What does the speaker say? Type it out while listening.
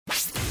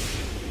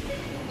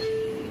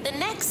The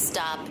next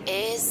stop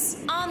is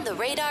On the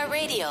Radar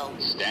Radio.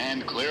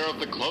 Stand clear of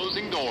the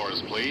closing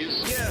doors, please.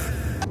 Yeah.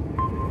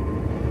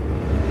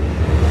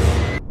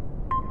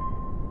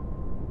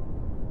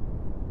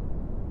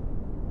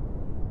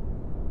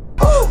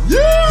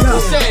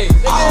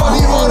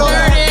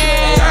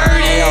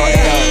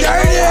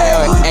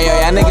 Hey yo,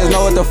 y'all niggas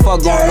know what the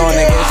fuck going on,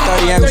 nigga. It's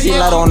 30 MC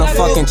Letto on the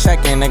fucking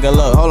check-in, nigga.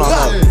 Look, hold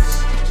on, look.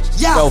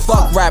 Yo,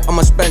 fuck rap,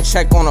 I'ma spend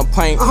check on a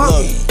pint.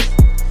 Look.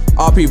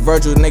 RP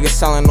Virgil, niggas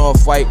selling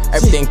off white.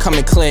 Everything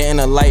coming clear in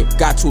the light.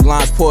 Got 2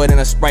 lines, pour it in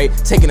a Sprite.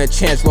 Taking a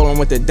chance, rolling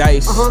with the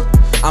dice.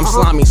 I'm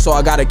slimy, so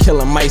I gotta kill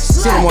him mice.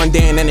 Seen him one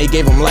day and then they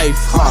gave him life.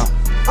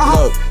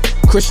 Look,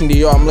 Christian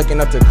Dior, I'm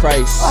looking up to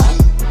Christ.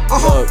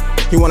 Look,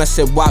 he wanna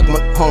sit walk,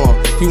 hold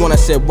on. He wanna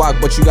sit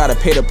walk, but you gotta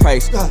pay the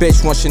price.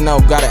 Bitch, once you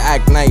know, gotta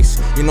act nice.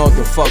 You know what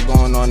the fuck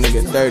going on,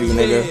 nigga. Dirty,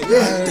 nigga.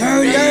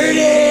 Dirty!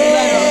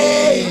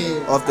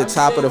 Off the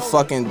top of the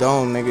fucking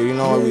dome, nigga. You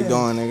know what we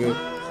doing, nigga.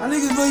 I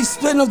niggas really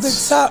splitting up the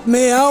top,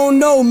 man. I don't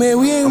know, man.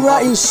 We ain't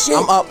writing shit.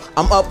 I'm up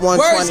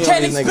 120 on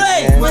these niggas,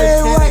 man.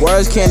 Man.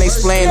 Words can't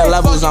explain the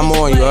levels I'm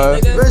on, you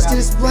heard? Words can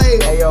explain.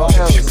 Hey yo,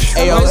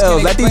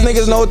 L's, let these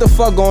niggas know what the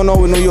fuck going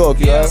on with New York,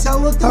 you heard?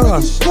 Hold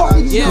on.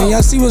 Man,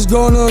 y'all see what's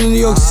going on in New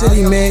York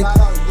City, man.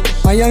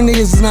 My young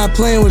niggas is not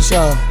playing with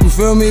y'all. You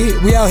feel me?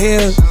 We out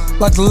here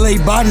about to lay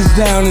bodies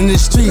down in the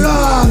street. You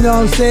know what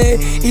I'm saying?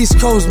 East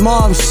Coast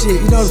mob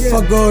shit. You know what the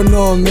fuck going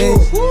on, man.